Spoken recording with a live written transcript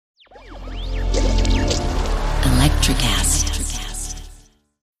Electrocast.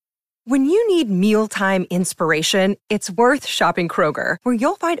 When you need mealtime inspiration, it's worth shopping Kroger, where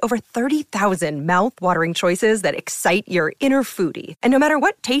you'll find over 30,000 mouth-watering choices that excite your inner foodie. And no matter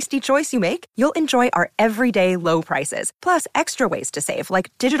what tasty choice you make, you'll enjoy our everyday low prices, plus extra ways to save,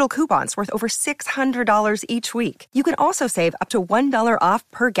 like digital coupons worth over $600 each week. You can also save up to $1 off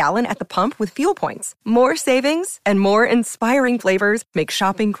per gallon at the pump with fuel points. More savings and more inspiring flavors make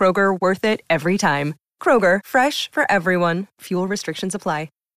shopping Kroger worth it every time. Kroger, fresh for everyone. Fuel restrictions apply.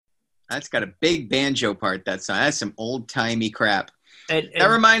 That's got a big banjo part, that song. That's some old-timey crap. And that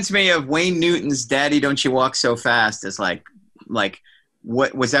reminds me of Wayne Newton's Daddy, Don't You Walk So Fast. It's like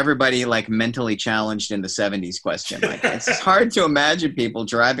what was everybody like mentally challenged in the 70s question? Like, it's hard to imagine people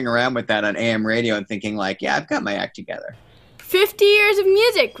driving around with that on AM radio and thinking like, yeah, I've got my act together. 50 years of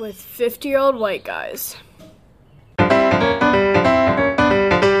music with 50-year-old white guys.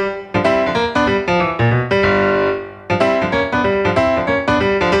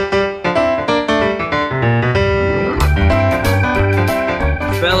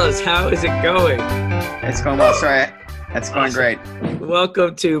 Fellas, how is it going? It's going well. Sorry. That's going Awesome. Great.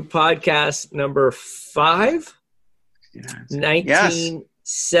 Welcome to podcast number 5,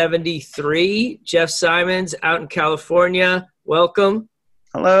 1973. Jeff Simons out in California. Welcome.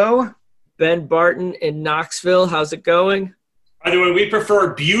 Hello. Ben Barton in Knoxville. How's it going? By the way, we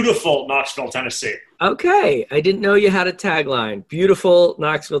prefer beautiful Knoxville, Tennessee. Okay. I didn't know you had a tagline. Beautiful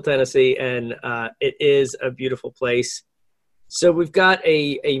Knoxville, Tennessee. And it is a beautiful place. So we've got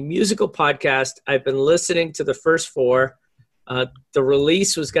a musical podcast. I've been listening to the first 4. The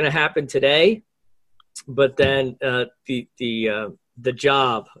release was going to happen today, but then the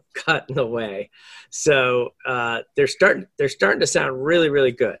job got in the way. So they're starting to sound really,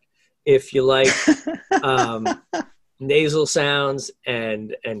 really good. If you like nasal sounds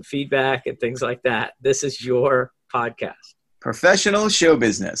and feedback and things like that, this is your podcast. Professional show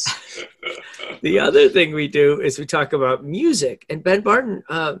business. The other thing we do is we talk about music. And Ben Barton,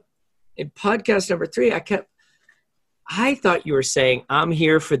 in podcast number 3, I thought you were saying, I'm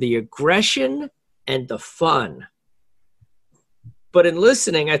here for the aggression and the fun. But in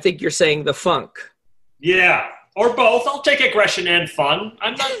listening, I think you're saying the funk. Yeah, or both. I'll take aggression and fun.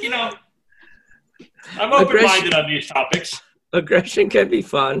 I'm not, I'm open-minded on these topics. Aggression can be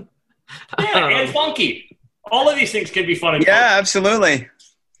fun. Yeah, and funky. All of these things can be fun and funky. Yeah, absolutely.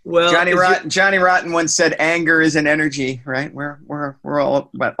 Well, Johnny Rotten once said, "Anger is an energy." Right? We're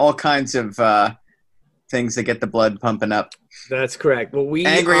all about all kinds of things that get the blood pumping up. That's correct. Well,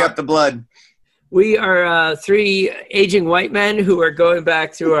 up the blood. We are 3 aging white men who are going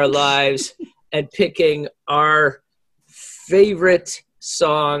back through our lives and picking our favorite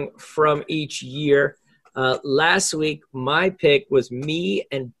song from each year. Last week, my pick was Me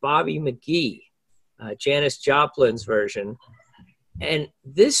and Bobby McGee, Janis Joplin's version. And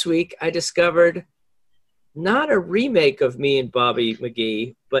this week, I discovered not a remake of Me and Bobby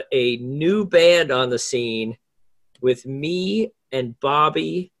McGee, but a new band on the scene with me and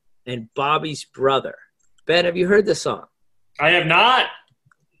Bobby and Bobby's brother. Ben, have you heard this song? I have not.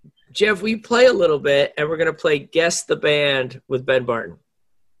 Jeff, we play a little bit, and we're going to play Guess the Band with Ben Barton.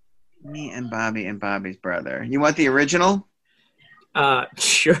 Me and Bobby's brother. You want the original?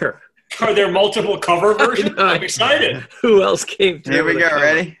 Sure. Are there multiple cover versions? I'm excited. Who else came through? Here we go.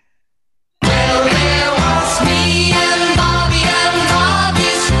 Ready? Well, there was me and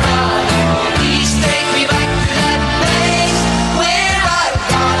Bobby's brother. Please take me back to that place where I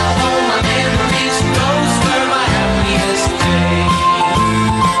got all my memories. Those were my happiest days.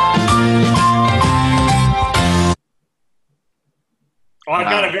 Well, I've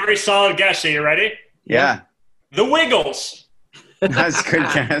got a very solid guess. Are you ready? Yeah. The Wiggles. That's a good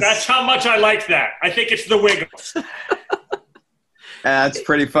guess. That's how much I like that. I think it's the Wiggles. That's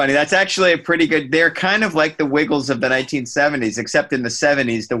pretty funny. That's actually a pretty good. They're kind of like the Wiggles of the 1970s, except in the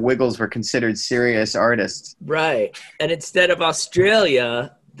 70s, the Wiggles were considered serious artists. Right. And instead of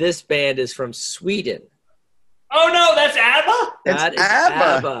Australia, this band is from Sweden. Oh, no, that's ABBA? That is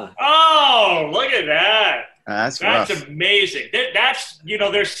ABBA. Oh, look at that. That's That's rough. amazing. That's,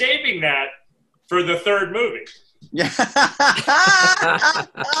 they're saving that for the 3rd movie. Yeah.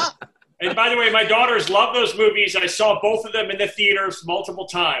 And by the way, my daughters love those movies. I saw both of them in the theaters multiple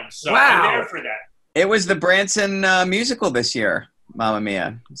times. So Wow. I'm there for that. It was the Branson musical this year, Mamma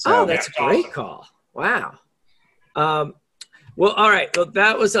Mia. So, That's a That's great awesome. call. Wow. Well, all right. Well,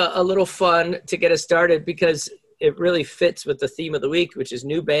 that was a little fun to get us started because it really fits with the theme of the week, which is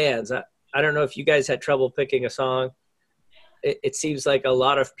new bands. I don't know if you guys had trouble picking a song. It seems like a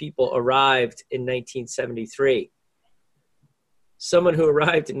lot of people arrived in 1973. Someone who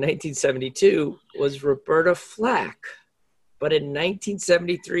arrived in 1972 was Roberta Flack. But in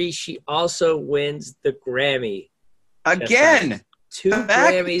 1973, she also wins the Grammy. Again. Two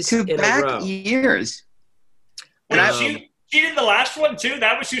Grammys in a row. Years. Wait, she did the last one too?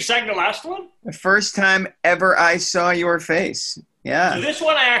 That was who sang the last one? The first time ever I saw your face. Yeah. So this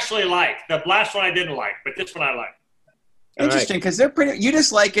one I actually like. The last one I didn't like, but this one I like. Interesting, because they're pretty. You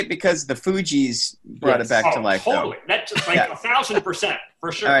just like it because the Fugees brought it back to life. Totally. Though. That's just like 1,000%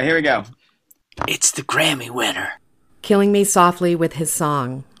 for sure. All right, here we go. It's the Grammy winner. Killing Me Softly with His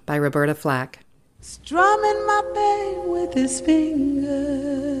Song by Roberta Flack. Strumming my pain with his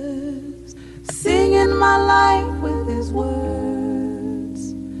fingers, singing my life with his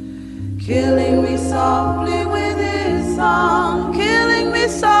words, killing me softly with his song, killing me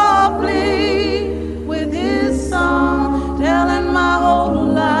softly with his song, telling my whole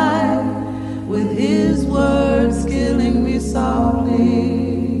life with his words, killing me softly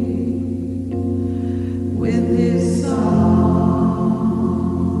with his song.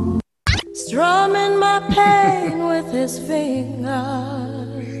 Strumming my pain with his fingers,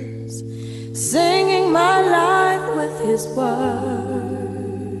 singing my life with his words,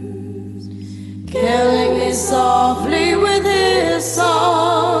 killing me softly with his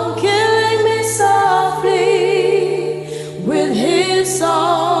song, killing me softly with his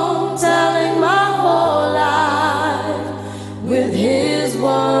song, telling my whole life with his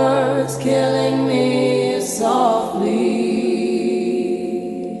words, killing me softly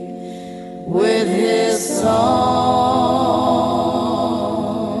with his song.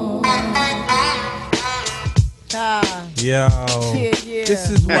 Yo, this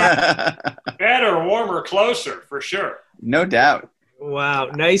is what. Better, warmer, closer, for sure. No doubt. Wow,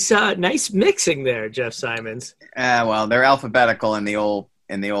 nice mixing there, Jeff Simons. Well, they're alphabetical in the old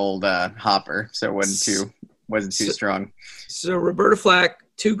hopper, so it wasn't too strong. So Roberta Flack,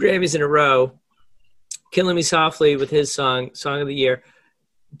 2 Grammys in a row, Killing Me Softly with his Song of the Year.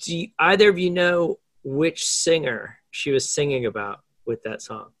 Do either of you know which singer she was singing about with that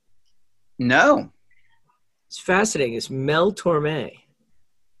song? No. It's fascinating. It's Mel Torme.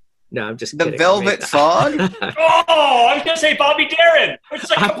 No, I'm just kidding. The Velvet Fog? Oh, I was going to say Bobby Darin. It's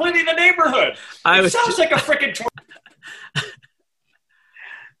like completely the neighborhood. It sounds like a freaking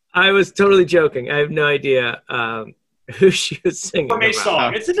I was totally joking. I have no idea who she was singing about.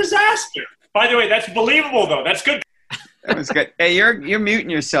 Song. It's a disaster. By the way, that's believable, though. That's good. That was good. Hey, you're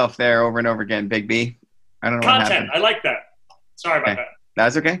muting yourself there over and over again, Big B. I don't know what happened. I like that. Sorry about that.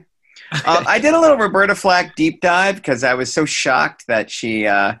 That's okay. I did a little Roberta Flack deep dive because I was so shocked that she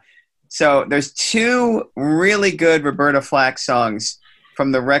so there's 2 really good Roberta Flack songs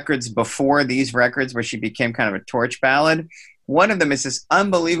from the records before these records where she became kind of a torch ballad. One of them is this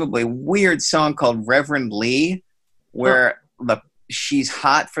unbelievably weird song called Reverend Lee, where she's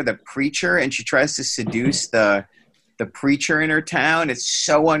hot for the preacher and she tries to seduce the preacher in her town. It's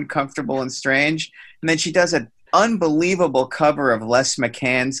so uncomfortable and strange. And then she does an unbelievable cover of Les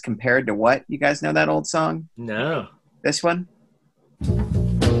McCann's Compared to What? You guys know that old song? No. This one?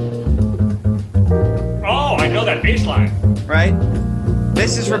 Oh, I know that bass line. Right?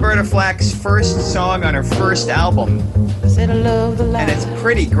 This is Roberta Flack's first song on her first album. And it's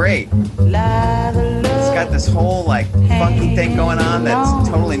pretty great. It's got this whole funky thing going on that's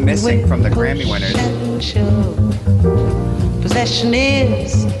totally missing from the Grammy winners. Possession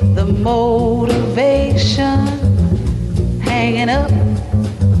is the motivation, hanging up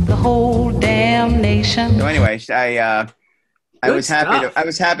the whole damn nation. So anyway, I was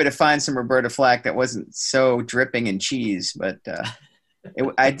happy to find some Roberta Flack that wasn't so dripping in cheese, but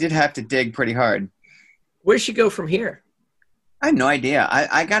I did have to dig pretty hard. Where'd she go from here? I have no idea.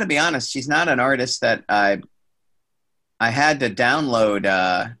 I got to be honest. She's not an artist that I had to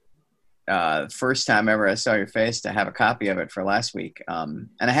download first time ever I saw your face to have a copy of it for last week. And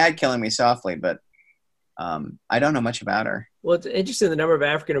I had Killing Me Softly, but I don't know much about her. Well, it's interesting the number of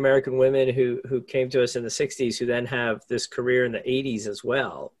African-American women who came to us in the 60s who then have this career in the 80s as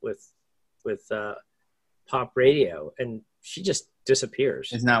well with pop radio. And she just disappears.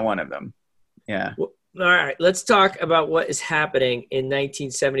 She's not one of them. Yeah. Well, all right. Let's talk about what is happening in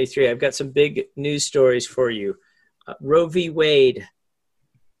 1973. I've got some big news stories for you. Roe v. Wade,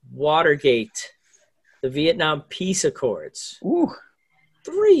 Watergate, the Vietnam Peace Accords. Ooh.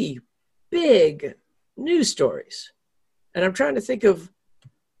 3 big news stories. And I'm trying to think of,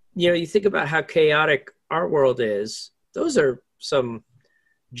 you think about how chaotic our world is. Those are some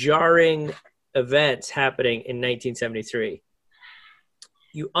jarring events happening in 1973.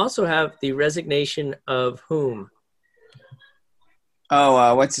 You also have the resignation of whom?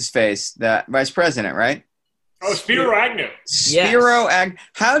 Oh, what's his face? The vice president, right? Oh, Spiro Agnew. Spiro Agnew.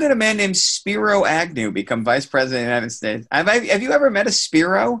 How did a man named Spiro Agnew become vice president of the United States? Have you ever met a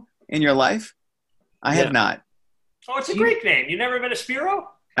Spiro in your life? I have not. Oh, it's a Greek name. You never met a Spiro?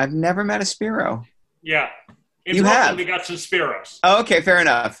 I've never met a Spiro. Yeah. In You Brooklyn, have? We got some Spiros. Oh, okay, fair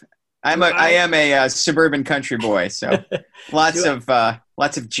enough. I am a suburban country boy, so lots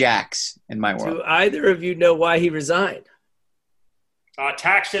of Jacks in my world. Do either of you know why he resigned?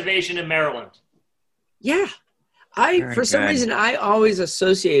 Tax evasion in Maryland. Yeah. Very For some good. reason, I always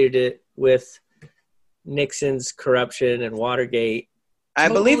associated it with Nixon's corruption and Watergate. I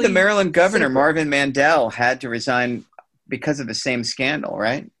believe the Totally Maryland governor, simple. Marvin Mandel, had to resign because of the same scandal,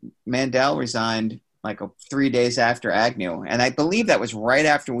 right? Mandel resigned like 3 days after Agnew. And I believe that was right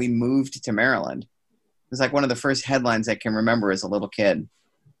after we moved to Maryland. It was like one of the first headlines I can remember as a little kid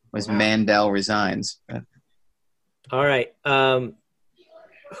was Mandel resigns. All right.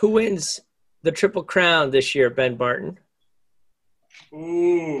 Who wins the Triple Crown this year, Ben Barton?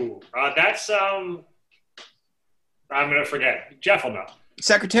 Ooh, that's I'm gonna forget. Jeff will know.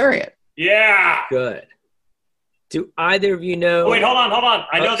 Secretariat. Yeah. Good. Do either of you know? Oh, wait, hold on.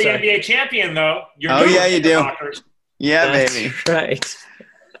 I know the sorry. NBA champion though. You're Oh, yeah, you do. Knickerbockers. Yeah, That's baby. right.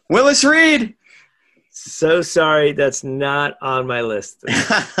 Willis Reed. So sorry, that's not on my list.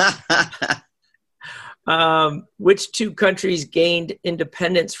 Which two countries gained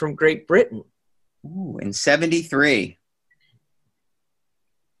independence from Great Britain? Ooh, in 73.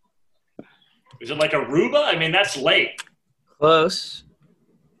 Is it like Aruba? I mean, that's late. Close.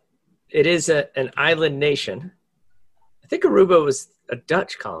 It is an island nation. I think Aruba was a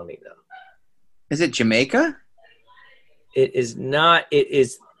Dutch colony, though. Is it Jamaica? It is not. It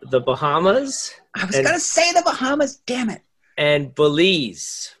is the Bahamas I was going to say the Bahamas. Damn it. and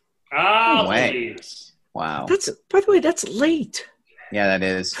Belize. Ah, No way. please. Wow. That's, by the way, that's late Yeah, that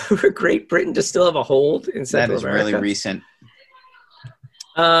is. for Great Britain to still have a hold in That Central is America. really recent.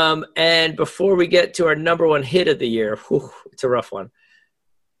 And before we get to our number one hit of the year, it's a rough one.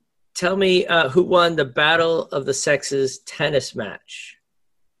 Tell me who won the Battle of the Sexes tennis match?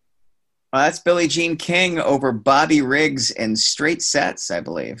 Well, that's Billie Jean King over Bobby Riggs in straight sets, I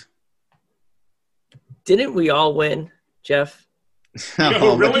believe. Didn't we all win, Jeff? You know Oh, who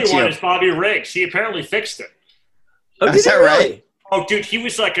look really at won you. is Bobby Riggs. He apparently fixed it. Oh, Is did that it right? really? Oh, dude, he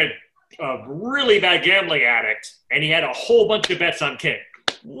was like a really bad gambling addict, and he had a whole bunch of bets on King.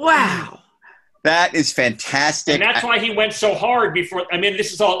 Wow. That is fantastic. And that's why he went so hard before. I mean,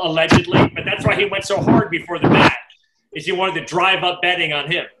 this is all allegedly, but that's why he went so hard before the match, is he wanted to drive up betting on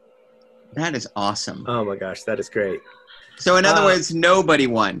him. That is awesome. Oh, my gosh. That is great. So, in other words, nobody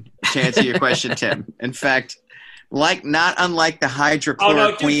won, to answer your question, Tim. In fact, not unlike the Oh, hydrochloric no,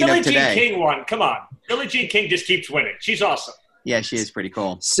 dude, queen Billie of Jean today. King won. Come on. Billie Jean King just keeps winning. She's awesome. Yeah, she is pretty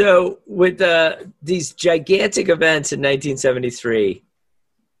cool. So with these gigantic events in 1973,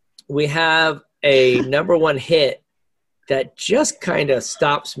 we have a number one hit that just kind of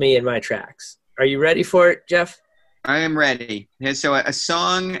stops me in my tracks. Are you ready for it, Jeff? I am ready. And so a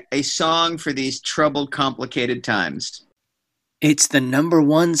song for these troubled, complicated times. It's the number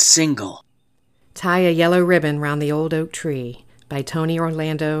one single. Tie a Yellow Ribbon Round the Old Oak Tree by Tony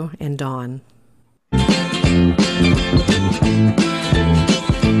Orlando and Dawn.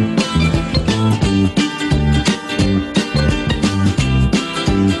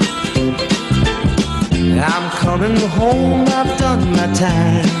 I'm coming home, I've done my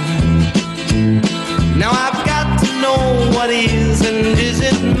time. Now I've got to know what is and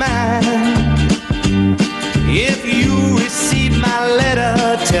isn't mine. If you receive my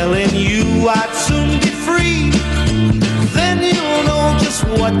letter telling you I'd soon be free, then you'll know just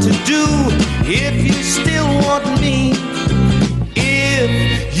what to do if you still want me.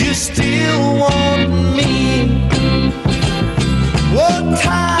 If you still want me. Whoa,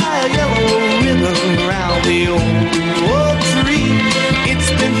 tie a yellow ribbon around the old oak tree.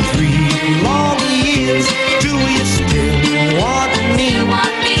 It's been 3 long years. Do you still want me?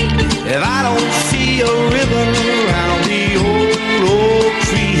 If I don't see a ribbon around the old oak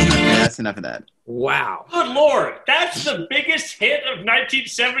tree. Yeah, that's enough of that. Wow. Good Lord. That's the biggest hit of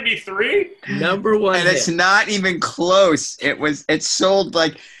 1973? Number one And it's hit. not even close. It sold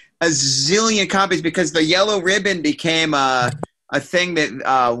like a zillion copies because the yellow ribbon became a thing that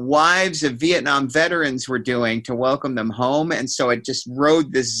wives of Vietnam veterans were doing to welcome them home. And so it just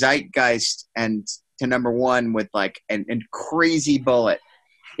rode this zeitgeist and to number one with like a crazy bullet.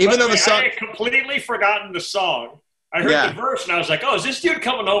 Even though the song, I had completely forgotten the song. I heard Yeah. the verse and I was like, oh, is this dude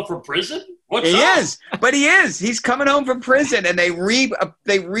coming home from prison? What's he up? is, but he is. He's coming home from prison, and they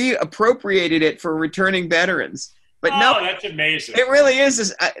reappropriated it for returning veterans. But no, that's amazing. it really is.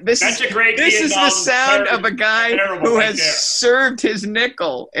 This That's is a great This is the Vietnam sound of a guy terrible who right has there. served his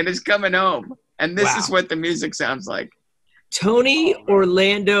nickel and is coming home. And this Wow. is what the music sounds like. Tony,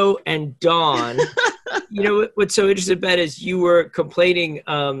 Orlando, and Dawn. You know what's so interesting about it is you were complaining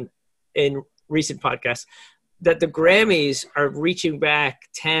in recent podcasts that the Grammys are reaching back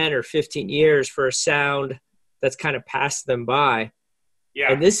 10 or 15 years for a sound that's kind of passed them by.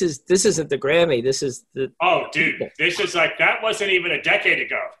 Yeah. And this isn't the Grammy. This is the Dude, this is like, that wasn't even a decade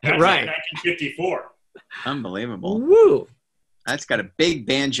ago. That's Right. like 1954. Unbelievable. Woo. That's got a big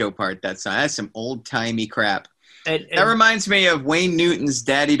banjo part. That's some old-timey crap. And That reminds me of Wayne Newton's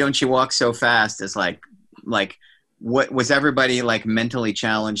 "Daddy, Don't You Walk So Fast." Is like what was everybody like mentally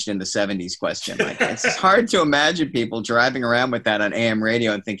challenged in the 70s question? Like, it's just hard to imagine people driving around with that on AM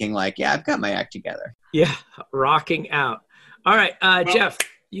radio and thinking like, yeah, I've got my act together. yeah, rocking out. All right, Jeff,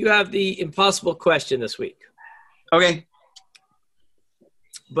 you have the impossible question this week. Okay.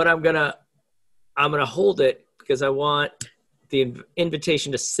 But I'm gonna hold it because I want the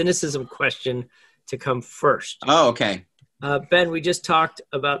invitation to cynicism question to come first. Oh, okay. Ben, we just talked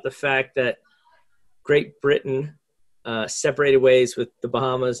about the fact that Great Britain separated ways with the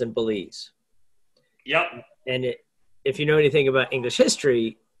Bahamas and Belize. Yep. And if you know anything about English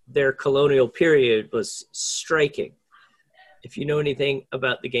history, their colonial period was striking. If you know anything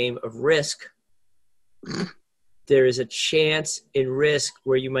about the game of Risk, there is a chance in Risk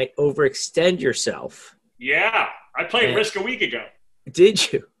where you might overextend yourself. Yeah. I played Risk a week ago.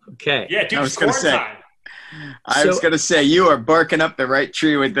 Did you? Okay. Yeah, dude, I was gonna score say. time. I was going to say, you are barking up the right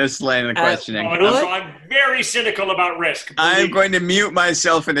tree with this line of questioning. I'm very cynical about Risk. I'm going to mute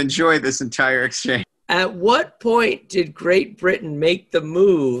myself and enjoy this entire exchange. At what point did Great Britain make the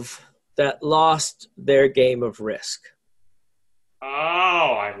move that lost their game of Risk? Oh,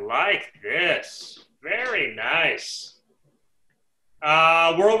 I like this. Very nice.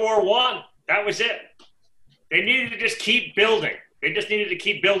 World War I. That was it. They needed to just keep building. They just needed to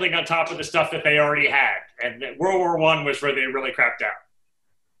keep building on top of the stuff that they already had. And World War I was where they really crapped out.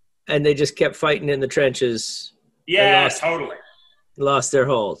 And they just kept fighting in the trenches. Yeah, totally. Lost their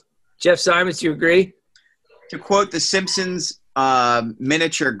hold. Jeff Simons, do you agree? To quote The Simpsons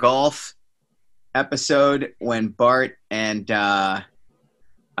miniature golf episode when Bart and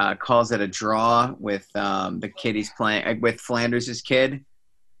calls it a draw with the kid he's playing with Flanders' kid,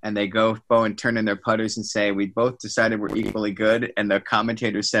 and they go and turn in their putters and say, we both decided we're equally good, and the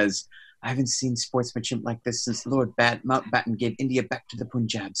commentator says, I haven't seen sportsmanship like this since Lord Mountbatten gave India back to the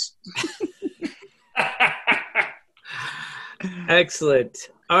Punjabs. Excellent.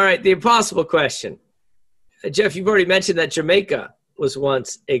 All right, the impossible question. Jeff, you've already mentioned that Jamaica was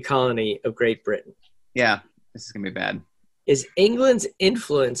once a colony of Great Britain. Yeah, this is going to be bad. Is England's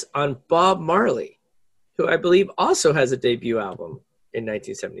influence on Bob Marley, who I believe also has a debut album in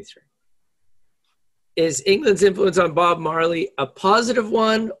 1973. Is England's influence on Bob Marley a positive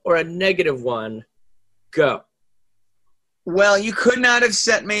one or a negative one? Go. Well, you could not have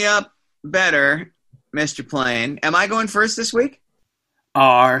set me up better, Mr. Plain. Am I going first this week?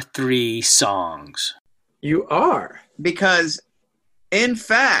 Our 3 songs. You are. Because, in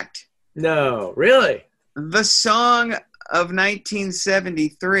fact... No, really? The song of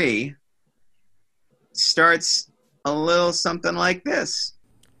 1973 starts a little something like this.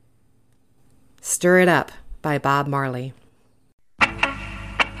 Stir It Up by Bob Marley.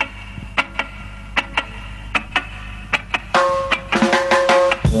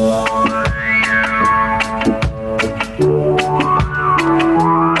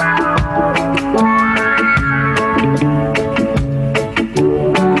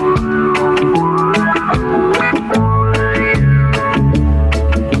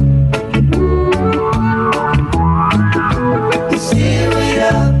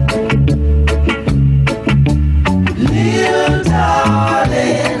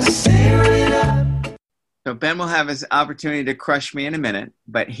 So Ben will have his opportunity to crush me in a minute,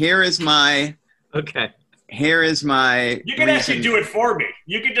 but here is my... Okay. Here is my... You can actually do it for me.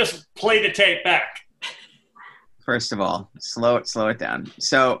 You can just play the tape back. First of all, slow it down.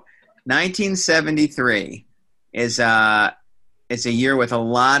 So 1973 is a year with a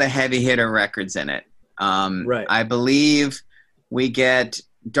lot of heavy hitter records in it. Right. I believe we get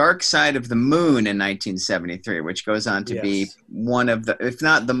Dark Side of the Moon in 1973, which goes on to be one of the, if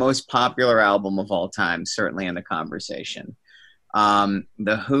not the most popular album of all time, certainly in the conversation.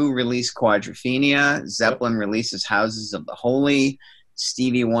 The Who released Quadrophenia. Zeppelin releases Houses of the Holy.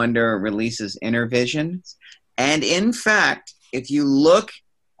 Stevie Wonder releases Inner Visions. And in fact, if you look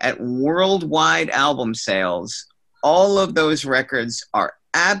at worldwide album sales, all of those records are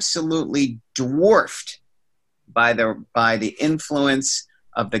absolutely dwarfed by the influence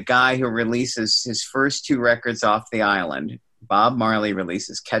of the guy who releases his first 2 records off the island. Bob Marley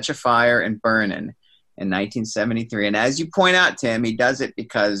releases Catch a Fire and Burnin' in 1973. And as you point out, Tim, he does it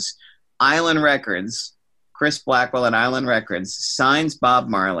because Island Records, Chris Blackwell at Island Records, signs Bob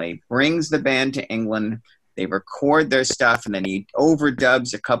Marley, brings the band to England. They record their stuff, and then he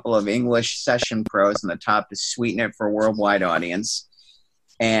overdubs a couple of English session pros on the top to sweeten it for a worldwide audience.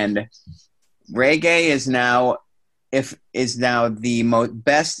 And reggae is now the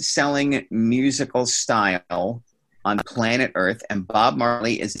best-selling musical style on planet Earth, and Bob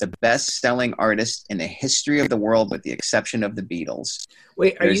Marley is the best-selling artist in the history of the world, with the exception of the Beatles.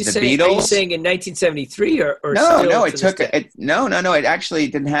 Wait, are you saying in 1973 or no? It took it. No. It actually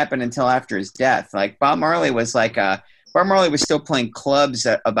didn't happen until after his death. Like Bob Marley was still playing clubs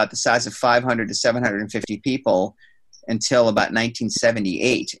about the size of 500 to 750 people until about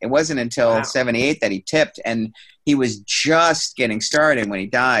 1978. It wasn't until 78 that he tipped, and he was just getting started when he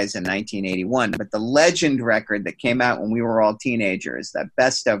dies in 1981. But the Legend record that came out when we were all teenagers, that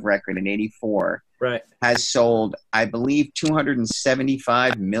Best Of record in 84, right, has sold, I believe,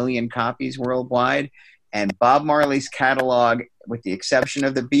 275 million copies worldwide. And Bob Marley's catalog, with the exception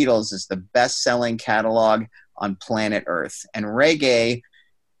of the Beatles, is the best-selling catalog on planet Earth. And reggae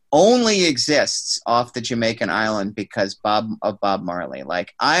only exists off the Jamaican island because of Bob Marley.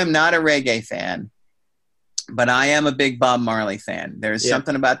 Like, I am not a reggae fan, but I am a big Bob Marley fan. There's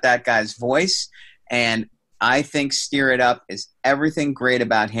something about that guy's voice, and I think Steer It Up is everything great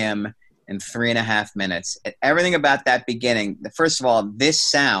about him in 3.5 minutes. Everything about that beginning. First of all, this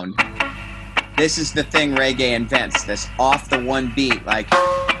sound, this is the thing reggae invents, this off the one beat, like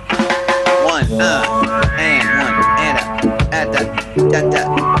one, and one, and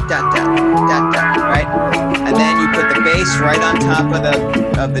right? And then you put the bass right on top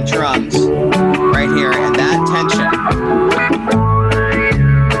of the drums, right here, and that tension.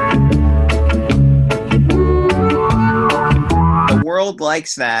 The world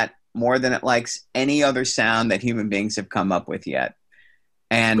likes that more than it likes any other sound that human beings have come up with yet.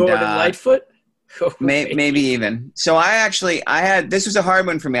 And Gordon Lightfoot? Maybe even. So this was a hard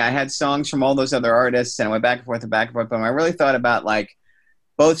one for me. I had songs from all those other artists, and I went back and forth, but when I really thought about like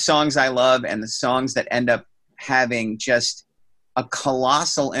both songs I love and the songs that end up having just a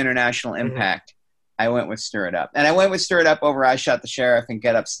colossal international impact, I went with Stir It Up. And I went with Stir It Up over I Shot the Sheriff and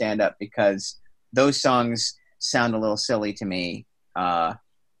Get Up, Stand Up, because those songs sound a little silly to me,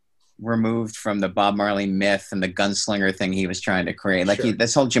 removed from the Bob Marley myth and the gunslinger thing he was trying to create. Like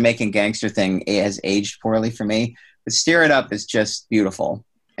this whole Jamaican gangster thing has aged poorly for me. But Steer It Up is just beautiful.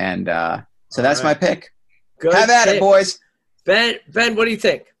 And so that's my pick. Good Have at it, boys. Ben, what do you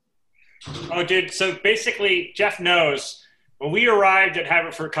think? Oh, dude. So basically, Jeff knows when we arrived at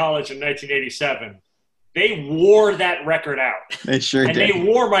Haverford College in 1987, they wore that record out. They sure did. And they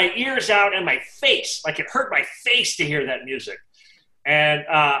wore my ears out and my face. Like, it hurt my face to hear that music. And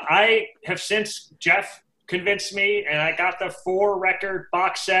I have since, Jeff convinced me, and I got the 4-record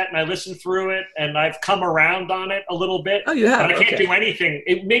box set, and I listened through it, and I've come around on it a little bit. Oh, you have? But I can't do anything.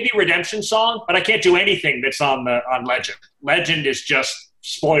 It may be Redemption Song, but I can't do anything that's on Legend. Legend is just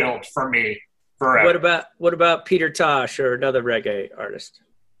spoiled for me forever. What about Peter Tosh or another reggae artist?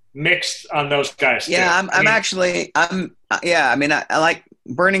 Mixed on those guys. Yeah, too. I mean, I like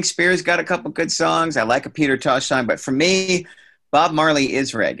Burning Spear's got a couple good songs. I like a Peter Tosh song, but for me, Bob Marley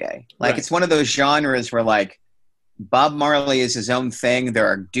is reggae. Like, It's one of those genres where, like, Bob Marley is his own thing. There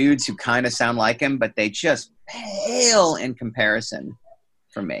are dudes who kind of sound like him, but they just pale in comparison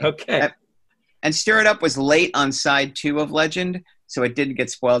for me. Okay. And Stir It Up was late on side 2 of Legend, so it didn't get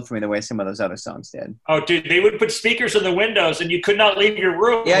spoiled for me the way some of those other songs did. Oh, dude, they would put speakers in the windows, and you could not leave your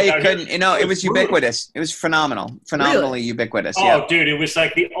room. Yeah, you couldn't. It was ubiquitous. It was phenomenally ubiquous. Oh, dude, it was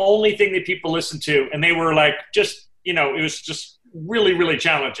like the only thing that people listened to, and they were like, just, it was just really, really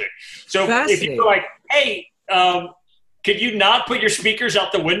challenging. So if you were like, hey, could you not put your speakers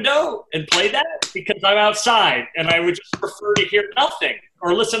out the window and play that? Because I'm outside and I would just prefer to hear nothing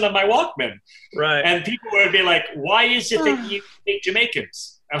or listen to my Walkman. Right. And people would be like, why is it that you hate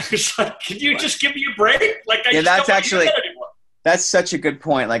Jamaicans? I was like, can you just give me a break? Like, that's such a good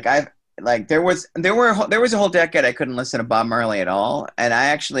point. Like, there was a whole decade I couldn't listen to Bob Marley at all. And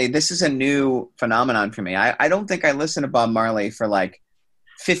this is a new phenomenon for me. I don't think I listened to Bob Marley for like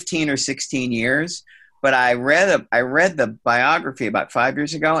 15 or 16 years, but I read the biography about 5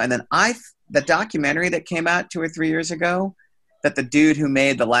 years ago. And then the documentary that came out 2 or 3 years ago that the dude who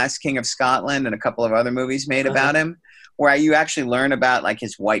made The Last King of Scotland and a couple of other movies made about him, where you actually learn about like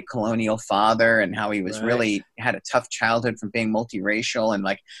his white colonial father and how he was really had a tough childhood from being multiracial, and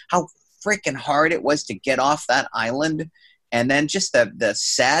like how freaking hard it was to get off that island. And then just the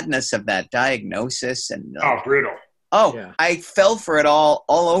sadness of that diagnosis. And brutal. Yeah. I fell for it all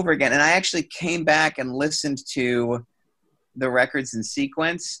over again. And I actually came back and listened to the records in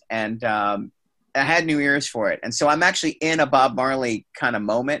sequence, and I had new ears for it. And so I'm actually in a Bob Marley kind of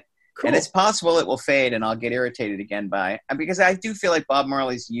moment. Cool. And it's possible it will fade and I'll get irritated again because I do feel like Bob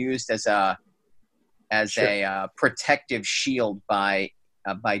Marley's used as a protective shield by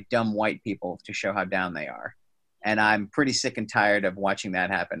dumb white people to show how down they are. And I'm pretty sick and tired of watching that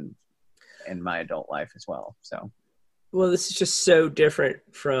happen in my adult life as well. So, well, this is just so different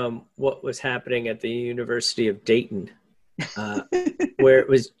from what was happening at the University of Dayton, where it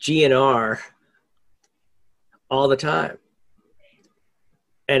was GNR all the time.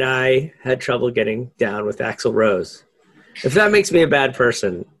 And I had trouble getting down with Axl Rose. If that makes me a bad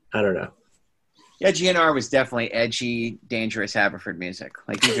person, I don't know. Yeah, GNR was definitely edgy, dangerous Haverford music.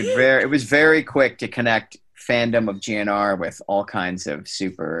 Like it was very quick to connect fandom of GNR with all kinds of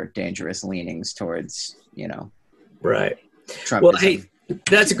super dangerous leanings towards, right. Trumpism. Well, hey,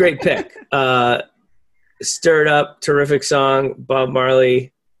 that's a great pick. Stirred up, terrific song. Bob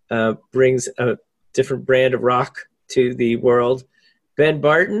Marley brings a different brand of rock to the world. Ben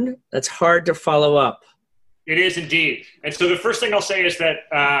Barton, that's hard to follow up. It is indeed. And so the first thing I'll say is that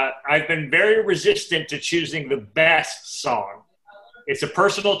I've been very resistant to choosing the best song. It's a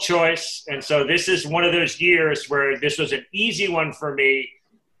personal choice. And so this is one of those years where this was an easy one for me,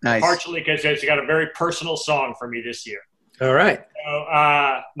 partially because it's got a very personal song for me this year. All right.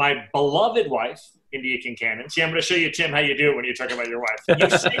 So my beloved wife, India Kincannon. See, I'm going to show you, Tim, how you do it when you talk about your wife. You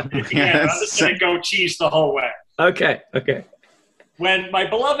say it at the end, but I'm just going to go cheese the whole way. Okay. When my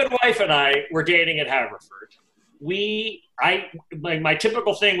beloved wife and I were dating at Haverford, my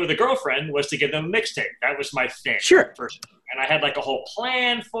typical thing with a girlfriend was to give them a mixtape. That was my thing. Sure. And I had like a whole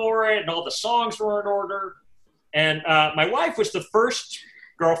plan for it, and all the songs were in order. And my wife was the first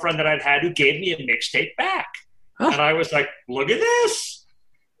girlfriend that I'd had who gave me a mixtape back. And I was like, look at this.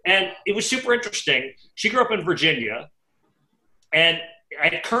 And it was super interesting. She grew up in Virginia. And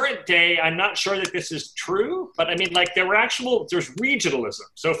at current day, I'm not sure that this is true, but I mean, like there's regionalism.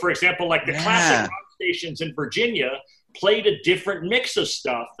 So for example, like the classic rock stations in Virginia played a different mix of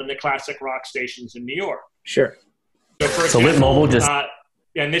stuff than the classic rock stations in New York. Sure. So for example,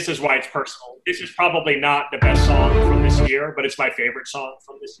 and this is why it's personal. This is probably not the best song from this year, but it's my favorite song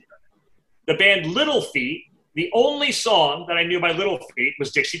from this year. The band Little Feat, the only song that I knew by Little Feat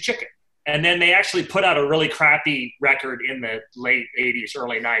was Dixie Chicken. And then they actually put out a really crappy record in the late 80s,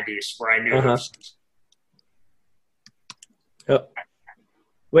 early 90s where I knew it was.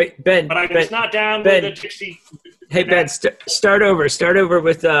 Wait, Ben. But I was not down with the Dixie. Hey, Ben, start over. Start over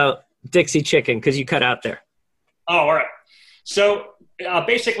with Dixie Chicken because you cut out there. Oh, all right. So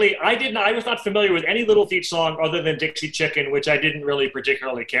basically, I was not familiar with any Little Feat song other than Dixie Chicken, which I didn't really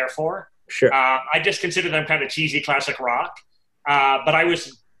particularly care for. Sure. I just consider them kind of cheesy classic rock. But I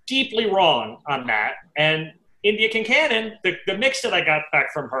was deeply wrong on that. And India Kincannon, the mix that I got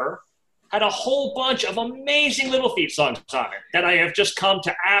back from her, had a whole bunch of amazing Little Feat songs on it that I have just come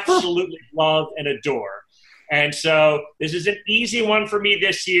to absolutely love and adore. And so this is an easy one for me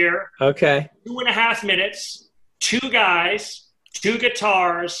this year. Okay. 2.5 minutes, 2 guys, 2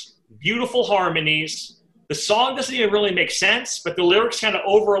 guitars, beautiful harmonies. The song doesn't even really make sense, but the lyrics kind of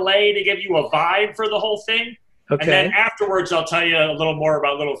overlay to give you a vibe for the whole thing. Okay. And then afterwards, I'll tell you a little more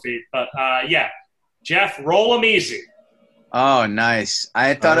about Little Feat. But Jeff, roll 'em easy. Oh, nice.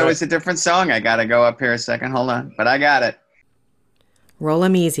 I thought it was a different song. I got to go up here a second. Hold on. But I got it. Roll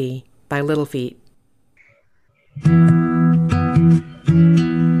 'em Easy by Little Feat.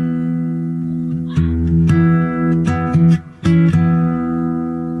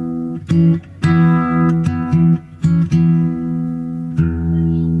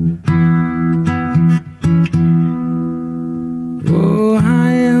 Oh,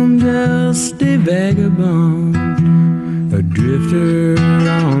 I am just a vagabond, a drifter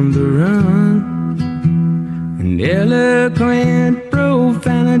on the run, an eloquent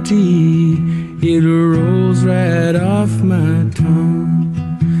profanity, it rolls right off my tongue.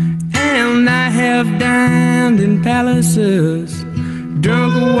 And I have dined in palaces,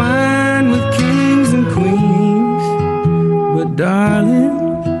 drunk wine with kings and queens, but darling,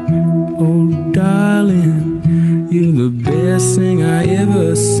 oh darling, you're the best thing I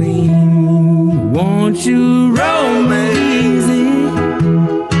ever seen. Won't you roll me easy?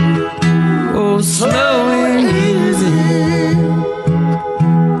 Oh, slow and easy.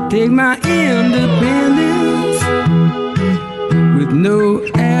 Take my independence with no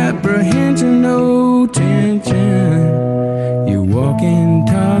apprehension, no tension. You're walking,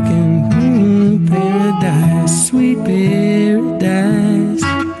 talking,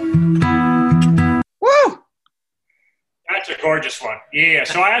 a gorgeous one. Yeah,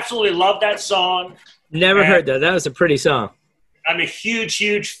 so I absolutely love that song. Never heard that. That was a pretty song. I'm a huge,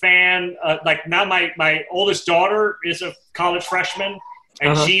 huge fan. Like now my oldest daughter is a college freshman,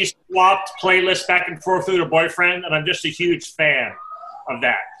 and she swapped playlists back and forth with her boyfriend, and I'm just a huge fan of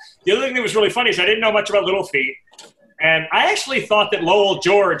that. The other thing that was really funny is I didn't know much about Little Feat, and I actually thought that Lowell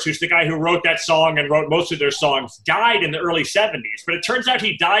George, who's the guy who wrote that song and wrote most of their songs, died in the early 70s, but it turns out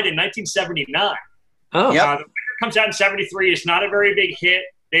he died in 1979. Oh. The record comes out in 73. It's not a very big hit.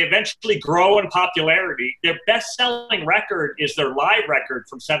 They eventually grow in popularity. Their best-selling record is their live record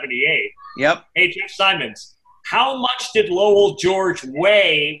from 78. Yep. Hey, Jeff Simons, how much did Lowell George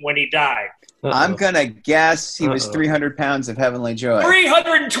weigh when he died? I'm going to guess he was 300 pounds of heavenly joy.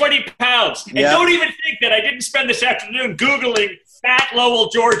 320 pounds. And don't even think that I didn't spend this afternoon Googling fat Lowell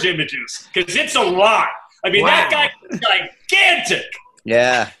George images, because it's a lot. I mean, that guy was gigantic.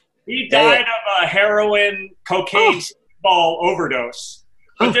 Yeah. He died of a heroin, cocaine, ball overdose.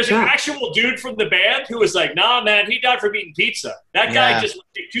 But there's an actual dude from the band who was like, nah, man, he died from eating pizza. That guy just would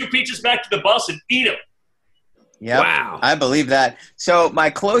take 2 pizzas back to the bus and eat them. Yeah, wow. I believe that. So my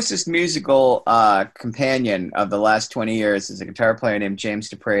closest musical companion of the last 20 years is a guitar player named James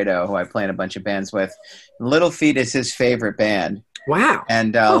DePreto, who I play in a bunch of bands with. Little Feat is his favorite band. Wow.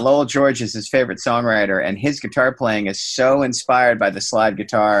 And Lowell George is his favorite songwriter, and his guitar playing is so inspired by the slide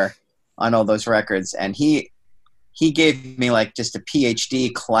guitar on all those records. And he gave me like just a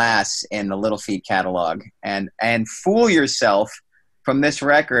PhD class in the Little Feat catalog. And Fool Yourself from this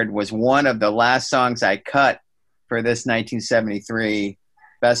record was one of the last songs I cut for this 1973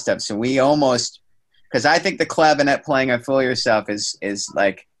 best of. So we almost, because I think the clavinet playing on Fool Yourself is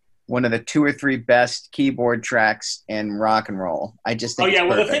like one of the 2 or 3 best keyboard tracks in rock and roll. I just think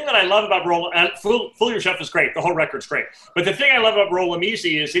well, the thing that I love about Fool Yourself is great. The whole record's great. But the thing I love about Roll 'Em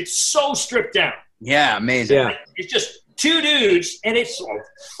Easy is it's so stripped down. Yeah, amazing. Yeah. It's just 2 dudes, and it's a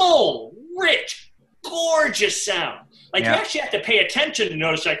full, rich, gorgeous sound. Like, you actually have to pay attention to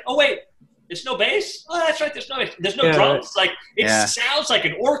notice, like, oh, wait, there's no bass? Oh, that's right, there's no drums. Like, it sounds like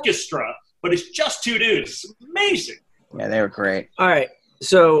an orchestra, but it's just 2 dudes. It's amazing. Yeah, they were great. All right,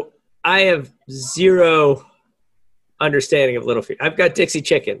 so I have zero understanding of Little Feat. I've got Dixie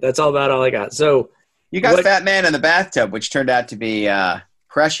Chicken. That's all I got. So you got Fat Man in the Bathtub, which turned out to be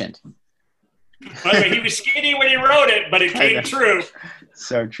prescient. By the way, he was skinny when he wrote it, but it came true.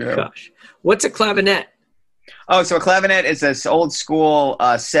 So true. Gosh. What's a clavinet? Oh, so a clavinet is this old school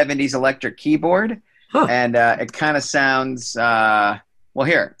 70s electric keyboard. Huh. And it kind of sounds, it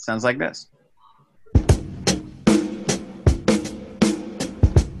sounds like this.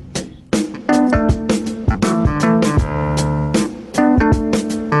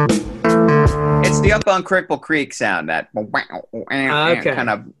 It's the Up on Cripple Creek sound, that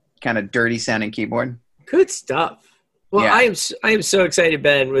kind of dirty sounding keyboard. Good stuff. Well, I am so excited,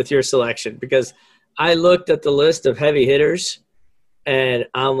 Ben, with your selection, because I looked at the list of heavy hitters and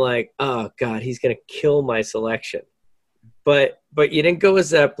I'm like, oh God, he's gonna kill my selection. But you didn't go with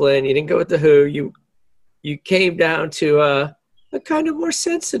Zeppelin, you didn't go with the Who, you came down to a kind of more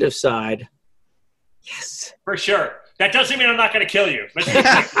sensitive side. Yes. For sure. That doesn't mean I'm not gonna kill you.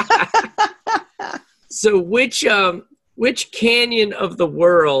 So which canyon of the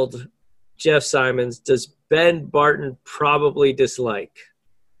world, Jeff Simons, does Ben Barton probably dislike?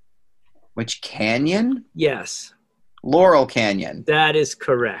 Which canyon? Yes. Laurel Canyon. That is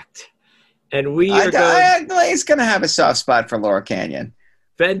correct. And we are he's going to have a soft spot for Laurel Canyon.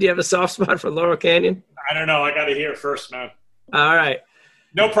 Ben, do you have a soft spot for Laurel Canyon? I don't know. I got to hear it first, man. All right.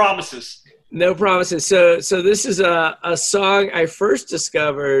 No promises. No promises. So this is a song I first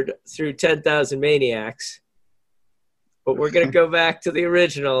discovered through 10,000 Maniacs. But we're going to go back to the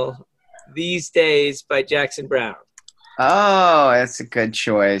original, These Days by Jackson Browne. Oh, that's a good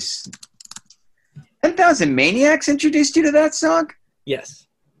choice. 10,000 Maniacs introduced you to that song? Yes.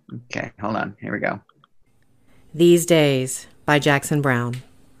 Okay, hold on. Here we go. These Days by Jackson Browne.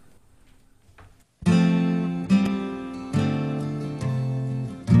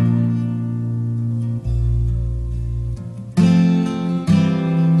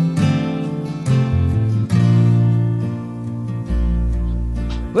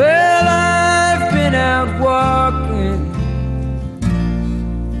 Well, I've been out walking.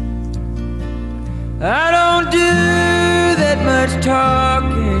 I don't do that much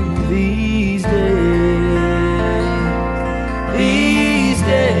talking these days. These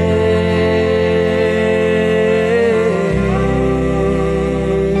days.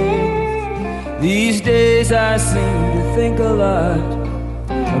 These days I seem to think a lot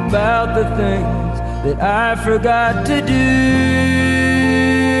about the things that I forgot to do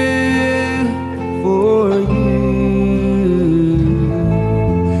for you.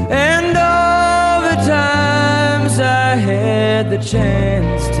 get the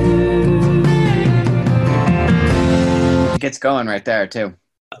chance to. It gets going right there too.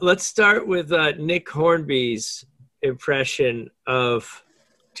 Let's start with Nick Hornby's impression of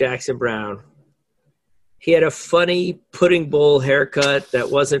Jackson Browne. He had a funny pudding bowl haircut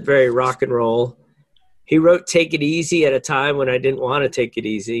that wasn't very rock and roll. He wrote Take It Easy at a time when I didn't want to take it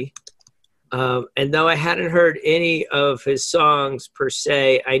easy. And though I hadn't heard any of his songs per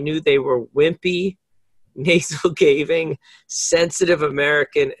se, I knew they were wimpy, nasal gaving, sensitive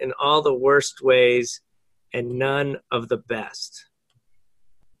American in all the worst ways and none of the best.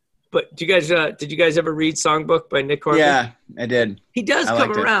 But did you guys ever read Songbook by Nick Hornby? Yeah, I did. He does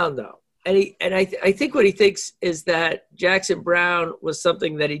come around though. And I think what he thinks is that Jackson Browne was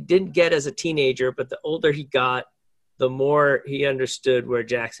something that he didn't get as a teenager, but the older he got, the more he understood where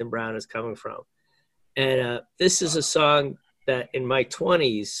Jackson Browne is coming from. And this is a song that in my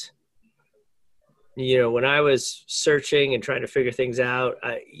 20s, when I was searching and trying to figure things out,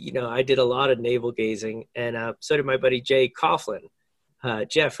 I did a lot of navel gazing, and so did my buddy Jay Coughlin.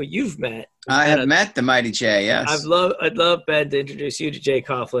 Jeff, who you've met. I have met the mighty Jay, yes. I'd love, Ben, to introduce you to Jay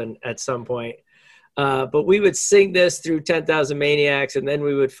Coughlin at some point. But we would sing this through 10,000 Maniacs, and then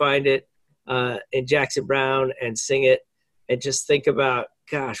we would find it in Jackson Browne and sing it and just think about,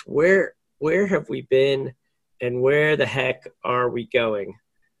 gosh, where have we been and where the heck are we going?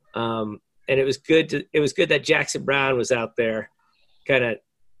 And it was good that Jackson Browne was out there kind of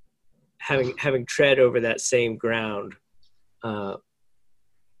having tread over that same ground.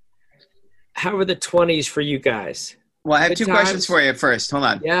 How were the 20s for you guys? Well, I have two questions for you first. Hold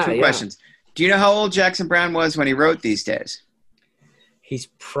on. Two questions. Do you know how old Jackson Browne was when he wrote These Days? He's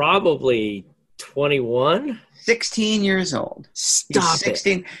probably 21. 16 years old. Stop He's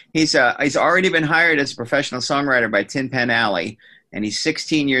 16. It. He's already been hired as a professional songwriter by Tin Pan Alley, and he's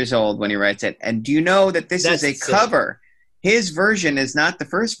 16 years old when he writes it. And do you know that this is a cover? His version is not the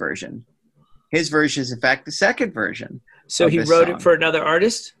first version. His version is, in fact, the second version. So he wrote it for another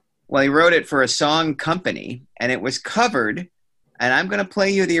artist? Well, he wrote it for a song company, and it was covered. And I'm going to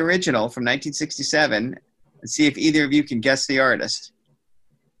play you the original from 1967 and see if either of you can guess the artist.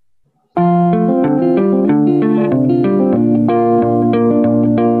 I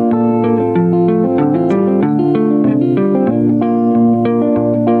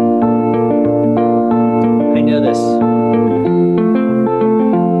know this.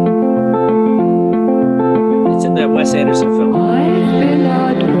 It's in that Wes Anderson film. I've been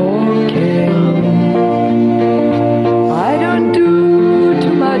out walking. I don't do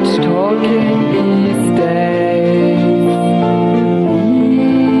too much talking these days.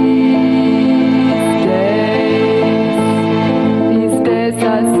 These days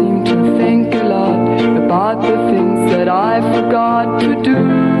I seem to think a lot about the things that I forgot to do.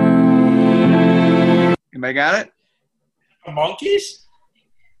 Anybody got it? The Monkees?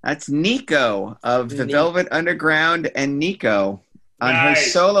 That's Nico of the Velvet Underground and Nico on her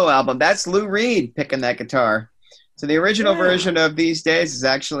solo album. That's Lou Reed picking that guitar. So the original version of These Days is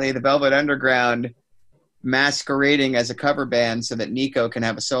actually the Velvet Underground masquerading as a cover band so that Nico can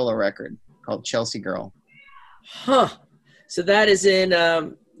have a solo record called Chelsea Girl. Huh. So that is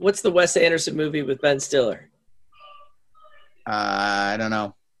in, what's the Wes Anderson movie with Ben Stiller? I don't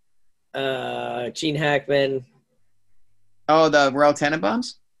know. Gene Hackman. Oh, the Royal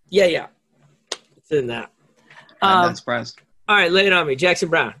Tenenbaums? Yeah. It's in that. I'm not surprised. All right, lay it on me. Jackson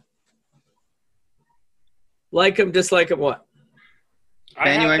Browne. Like him, dislike him, what? I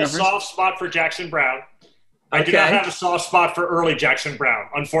have a soft spot for Jackson Browne. I do not have a soft spot for early Jackson Browne,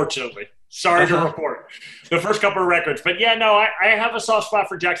 unfortunately. Sorry to report. The first couple of records. But yeah, no, I have a soft spot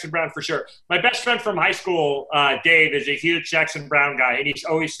for Jackson Browne for sure. My best friend from high school, Dave, is a huge Jackson Browne guy, and he's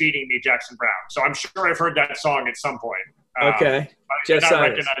always feeding me Jackson Browne. So I'm sure I've heard that song at some point. Okay. I did not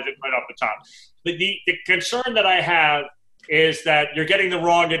recognize it right off the top. But the concern that I have is that you're getting the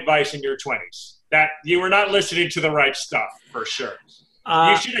wrong advice in your 20s. That you were not listening to the right stuff, for sure.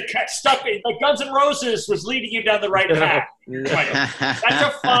 You should have kept stuck. Like Guns N' Roses was leading you down the right path. That's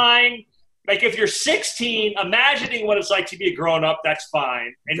a fine. Like if you're 16, imagining what it's like to be a grown up, that's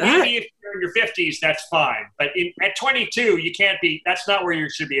fine. And maybe if you're in your 50s, that's fine. But at 22, you can't be. That's not where you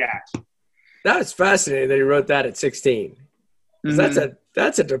should be at. That's fascinating that he wrote that at 16. Mm-hmm.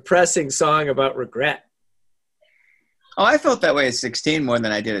 That's a depressing song about regret. Oh, I felt that way at 16 more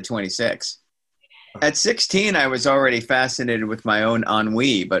than I did at 26. At 16, I was already fascinated with my own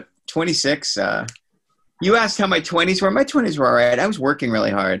ennui, but 26, you asked how my 20s were. My 20s were all right. I was working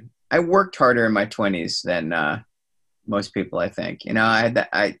really hard. I worked harder in my 20s than most people, I think. You know,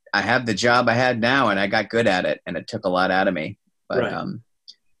 I have the job I had now, and I got good at it, and it took a lot out of me. But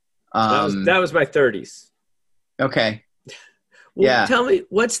that was my 30s. Okay. Well, Yeah. tell me,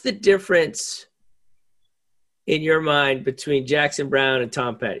 what's the difference in your mind between Jackson Browne and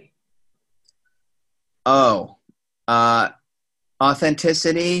Tom Petty? Oh,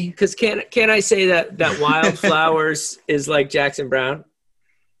 authenticity. Because can I say that Wildflowers is like Jackson Browne?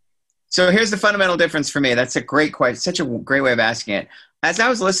 So here's the fundamental difference for me. That's such a great way of asking it. As I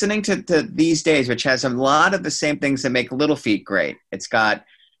was listening to These Days, which has a lot of the same things that make Little Feat great. It's got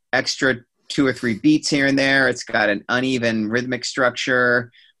extra 2 or 3 beats here and there. It's got an uneven rhythmic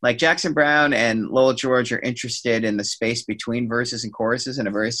structure. Like Jackson Browne and Lowell George are interested in the space between verses and choruses in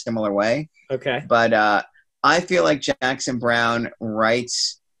a very similar way. Okay. But I feel like Jackson Browne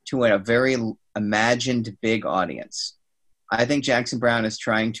writes to a very imagined big audience. I think Jackson Browne is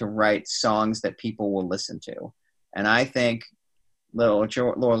trying to write songs that people will listen to. And I think Lowell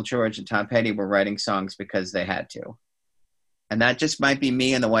George and Tom Petty were writing songs because they had to. And that just might be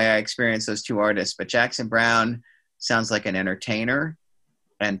me and the way I experience those two artists. But Jackson Browne sounds like an entertainer,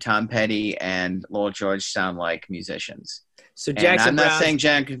 and Tom Petty and Lowell George sound like musicians. So I'm not saying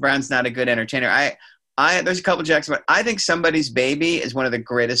Jackson Browne's not a good entertainer. There's a couple Jackson, but I think Somebody's Baby is one of the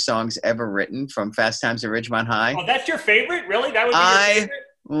greatest songs ever written from Fast Times at Ridgemont High. Oh, that's your favorite? Really? That would be your favorite?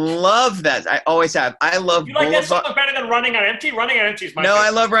 Love that. I always have. I love You like Boulevard. that song better than Running on Empty? Running on Empty is my No, favorite. I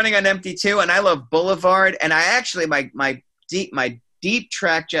love Running on Empty too, and I love Boulevard. And I actually my deep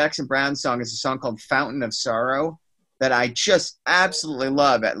track Jackson Browne song is a song called Fountain of Sorrow that I just absolutely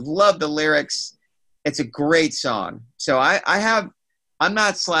love. I love the lyrics. It's a great song. So I'm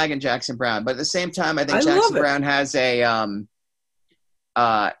not slagging Jackson Browne, but at the same time, I think Jackson Browne has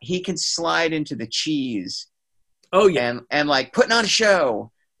he can slide into the cheese. Oh yeah, and like putting on a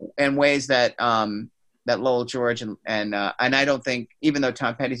show in ways that that Lowell George and I don't think, even though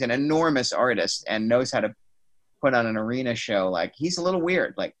Tom Petty's an enormous artist and knows how to put on an arena show, like he's a little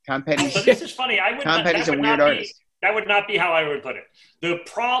weird. Like Tom Petty's. So this is funny. Tom Petty's a weird artist. That would not be how I would put it. The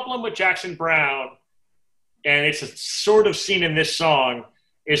problem with Jackson Browne, and it's sort of seen in this song,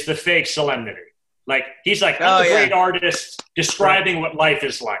 is the fake solemnity. Like he's like, I'm a great artist describing what life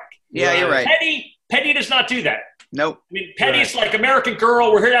is like. Yeah, you're right. Petty does not do that. Nope. I mean, Petty's like American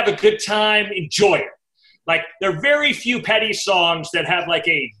Girl. We're here to have a good time. Enjoy it. Like there are very few Petty songs that have like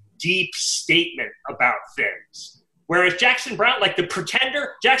a deep statement about things. Whereas Jackson Browne, like The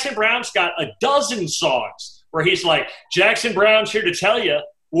Pretender, Jackson Browne's got a dozen songs where he's like, Jackson Browne's here to tell you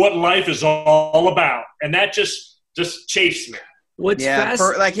what life is all about. And that just chafes me. What's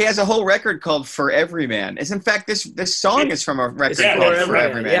like he has a whole record called For Every Man. Is in fact this song is from a record called For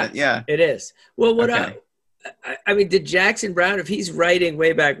Every Man. Yeah, it is. Well, I mean, did Jackson Browne, if he's writing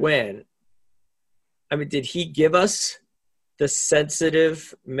way back when, I mean, did he give us the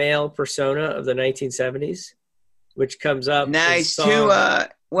sensitive male persona of the 1970s, which comes up? Nice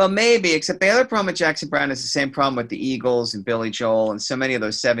well, maybe, except the other problem with Jackson Browne is the same problem with the Eagles and Billy Joel and so many of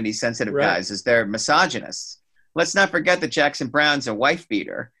those 70s sensitive guys, is they're misogynists. Let's not forget that Jackson Browne's a wife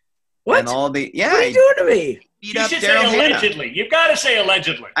beater. What? And all the what are you doing to me? Beat You up should Daryl say Hannah. allegedly. You've got to say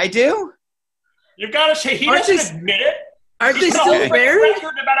allegedly. I do? You've got to say he Aren't doesn't admit it. Aren't He's they got a still whole married?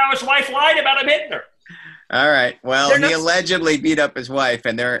 record about how his wife lied about him hitting her. All right. Well, They're he not- allegedly beat up his wife,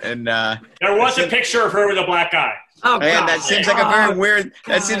 and There was a picture of her with a black eye. Oh, man, God. that seems like a very weird.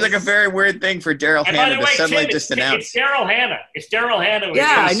 That seems like a very weird thing for Daryl And by Hannah the to way, suddenly Tim, just it's announce. Daryl Hannah. It's Daryl Hannah.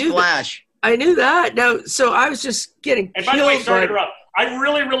 Yeah, I knew that. Splash. I knew that. No, so I was just getting And by the way, killed sorry by to interrupt. I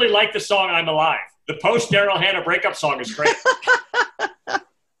really, really like the song "I'm Alive." The post Daryl Hannah breakup song is great.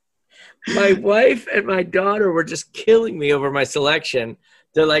 my wife and my daughter were just killing me over my selection.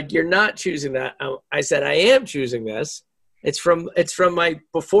 They're like, "You're not choosing that." I said, "I am choosing this. It's from my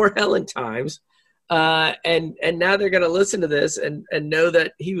Before Helen times." And now they're going to listen to this and know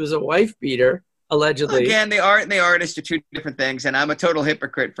that he was a wife beater, allegedly. Again, the art and the artist are two different things, and I'm a total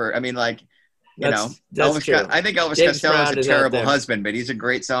hypocrite for. I mean, like, That's Elvis. true. I think Elvis James Costello Brown is is a out terrible there. husband, but he's a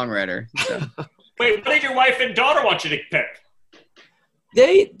great songwriter. So. Wait, what did your wife and daughter want you to pick?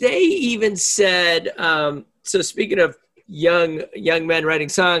 They even said, so speaking of young men writing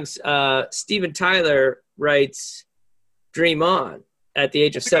songs, Steven Tyler writes Dream On at the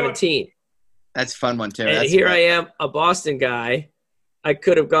age of 17. That's a fun one, too. And That's here fun. I am, a Boston guy. I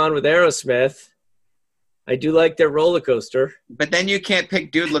could have gone with Aerosmith. I do like their roller coaster. But then you can't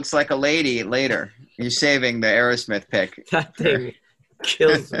pick Dude Looks Like a Lady later. You're saving the Aerosmith pick. That thing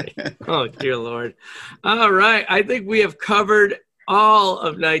kills me. Oh, dear Lord. All right. I think we have covered all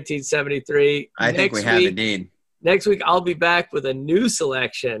of 1973. I think we have indeed. Next week, I'll be back with a new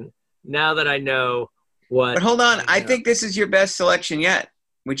selection now that I know what. But hold on. I think this is your best selection yet.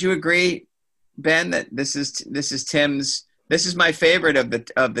 Would you agree, Ben, that this is Tim's? This is my favorite of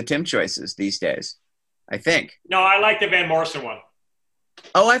the Tim choices these days. I think. No, I like the Van Morrison one.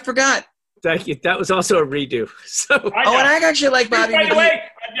 Oh, I forgot. Thank you. That was also a redo. So. And I actually like Bobby By the McGee. way,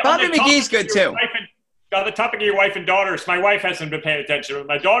 Bobby McGee's good too. On the topic of your wife and daughters, my wife hasn't been paying attention. But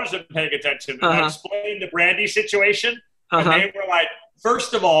my daughters have been paying attention. I explained the Brandy situation, and they were like,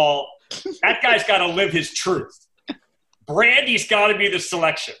 first of all, that guy's got to live his truth. Brandy's got to be the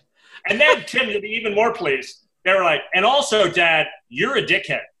selection. And then Tim, to be even more pleased, they were like, and also, Dad, you're a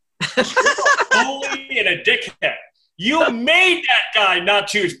dickhead. You're a bully and a dickhead. You made that guy not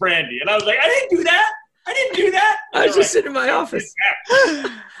choose Brandy. And I was like, I didn't do that. I was just sitting in my office.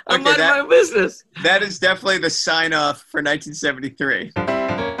 I'm minding my business. That is definitely the sign-off for 1973.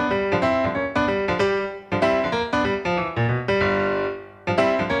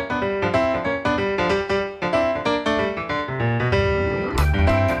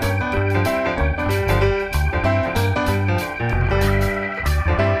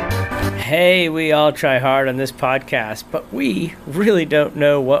 Hey, we all try hard on this podcast, but we really don't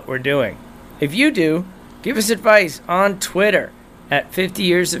know what we're doing. If you do, give us advice on Twitter at 50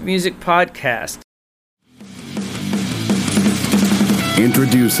 Years of Music Podcast.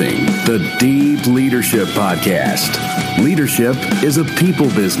 Introducing the Deep Leadership Podcast. Leadership is a people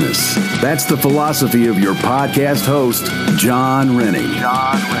business. That's the philosophy of your podcast host, John Rennie.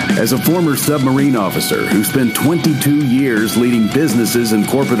 As a former submarine officer who spent 22 years leading businesses in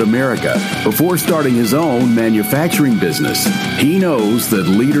corporate America before starting his own manufacturing business, he knows that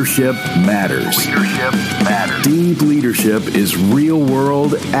leadership matters. Deep Leadership is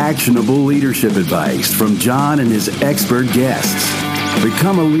real-world, actionable leadership advice from John and his expert guests.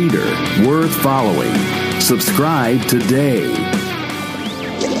 Become a leader worth following. Subscribe today.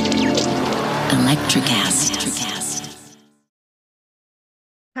 Electricast.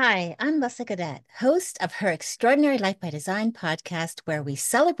 Hi, I'm Lessa Cadet, host of Her Extraordinary Life by Design podcast, where we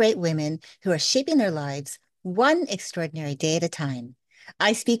celebrate women who are shaping their lives one extraordinary day at a time.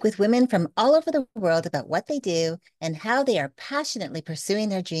 I speak with women from all over the world about what they do and how they are passionately pursuing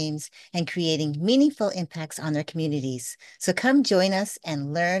their dreams and creating meaningful impacts on their communities. So come join us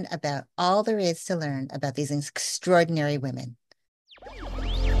and learn about all there is to learn about these extraordinary women.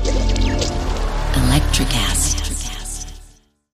 Electricast.